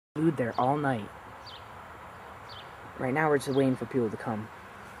Glued there all night. Right now we're just waiting for people to come.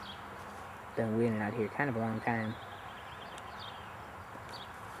 Been waiting out here kind of a long time.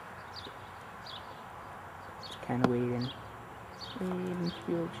 Just kind of waiting. Waiting for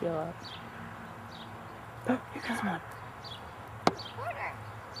people to chill up. Oh, here comes one.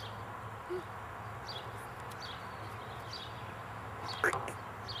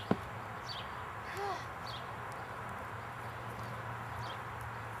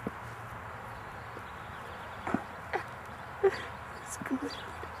 It's good.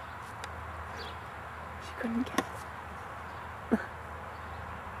 She couldn't get it.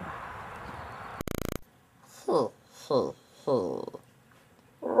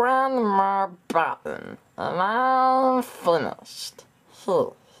 One more button, and I'm finished.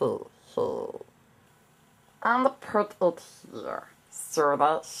 And put it here, so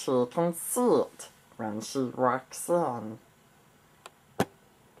that she can see it when she walks in.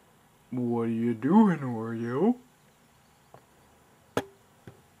 What are you doing, Oreo?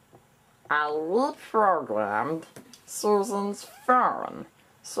 I reprogrammed Susan's phone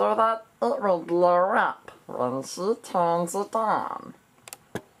so that it will blow up when she turns it on.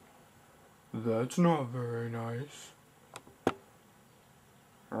 That's not very nice.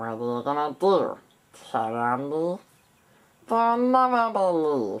 What are you gonna do? Tell on me? They'll never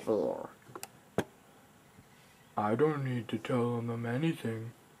believe you. I don't need to tell them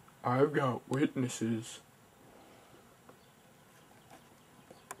anything. I've got witnesses.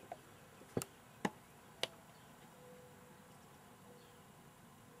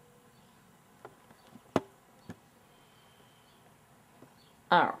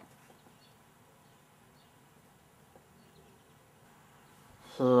 Oh.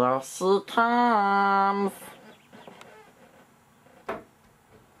 Here she comes.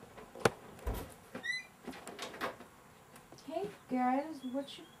 Hey guys,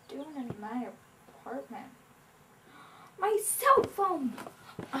 what you doing in my apartment? My cell phone!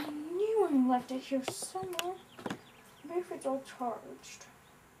 I knew I left it here somewhere. Maybe if it's all charged.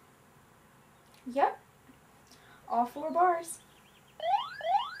 Yep. All 4 bars.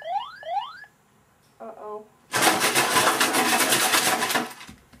 Uh-oh.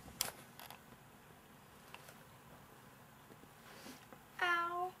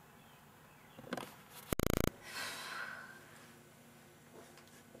 Ow.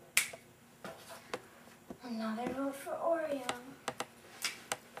 Another vote for Oreo.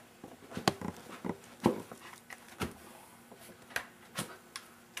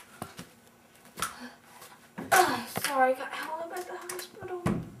 Sorry, I got held up at the hospital.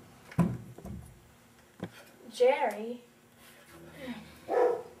 Jerry.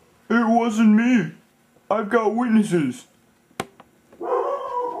 It wasn't me. I've got witnesses.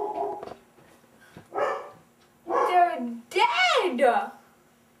 They're dead!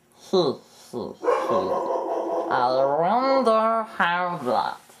 I wonder how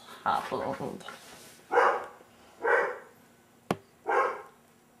that happened.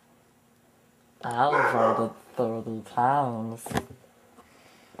 I voted 30 times.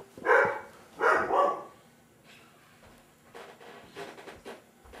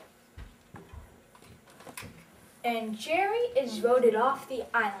 And Jerry is voted off the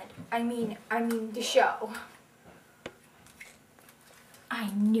island. I mean the show.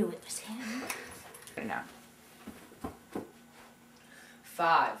 I knew it was him. Now.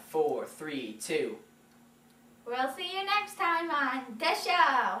 5, 4, 3, 2. We'll see you next time on the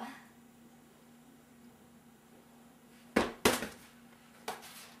show.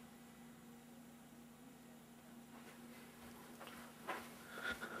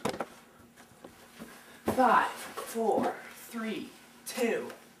 Five, 4, 3,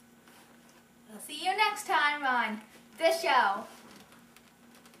 2. We'll see you next time on the show.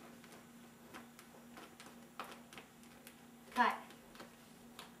 Cut.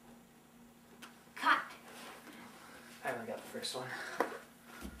 Cut. I only got the first one.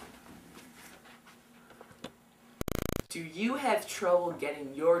 Do you have trouble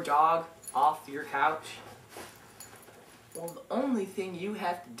getting your dog off your couch? Well, the only thing you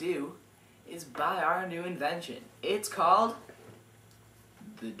have to do is buy our new invention. It's called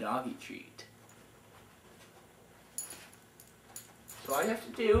the Doggy Treat. So all you have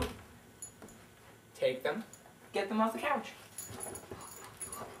to do, take them, get them off the couch.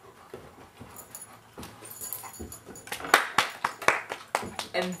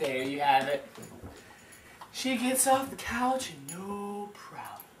 And there you have it. She gets off the couch and no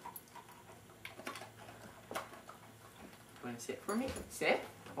problem. You want to sit for me? Sit?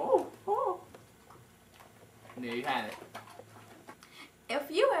 Oh. And there you have it.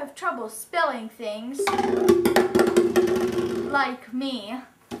 If you have trouble spelling things, like me,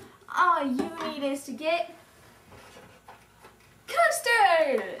 all you need is to get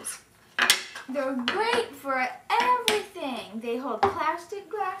coasters. They're great for everything. They hold plastic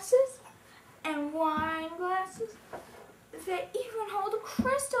glasses and wine glasses. They even hold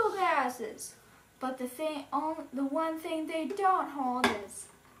crystal glasses. But the one thing they don't hold is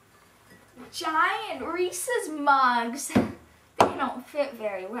giant Reese's mugs. They don't fit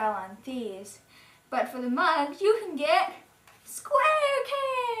very well on these. But for the mugs, you can get Square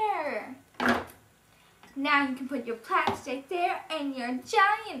Care. Now you can put your plastic there and your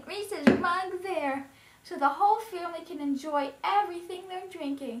giant Reese's mug there. So the whole family can enjoy everything they're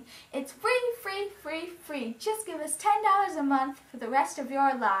drinking. It's free, free, free, free. Just give us $10 a month for the rest of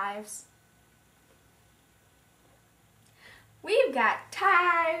your lives. We've got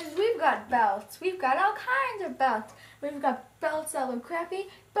ties, we've got belts, we've got all kinds of belts. We've got belts that look crappy,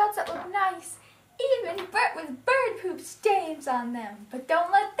 belts that look nice, even with bird poop stains on them. But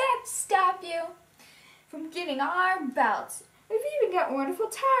don't let that stop you from getting our belts. We've even got wonderful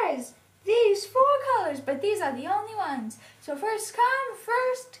ties. These 4 colors, but these are the only ones. So first come,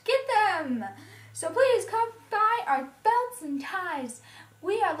 first get them. So please come by our belts and ties.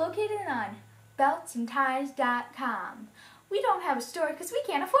 We are located on beltsandties.com. We don't have a store because we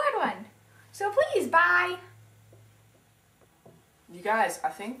can't afford one. So please buy. You guys, I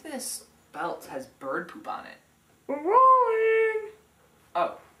think this belt has bird poop on it. We're rolling.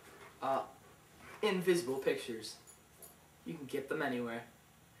 Oh, invisible pictures. You can get them anywhere.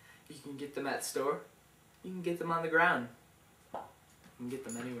 You can get them at the store. You can get them on the ground. You can get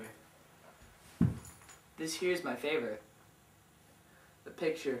them anywhere. This here's my favorite. The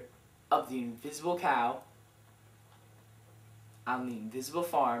picture of the invisible cow on the invisible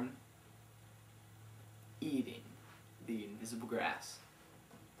farm eating the invisible grass.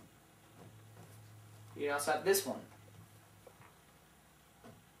 You can also have this one.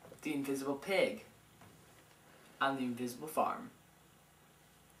 The invisible pig on the invisible farm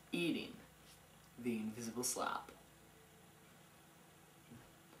eating the invisible slop.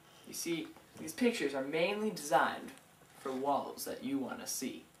 You see, these pictures are mainly designed for walls that you want to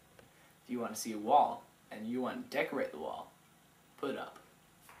see. If you want to see a wall and you want to decorate the wall, put up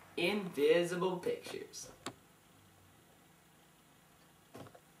invisible pictures.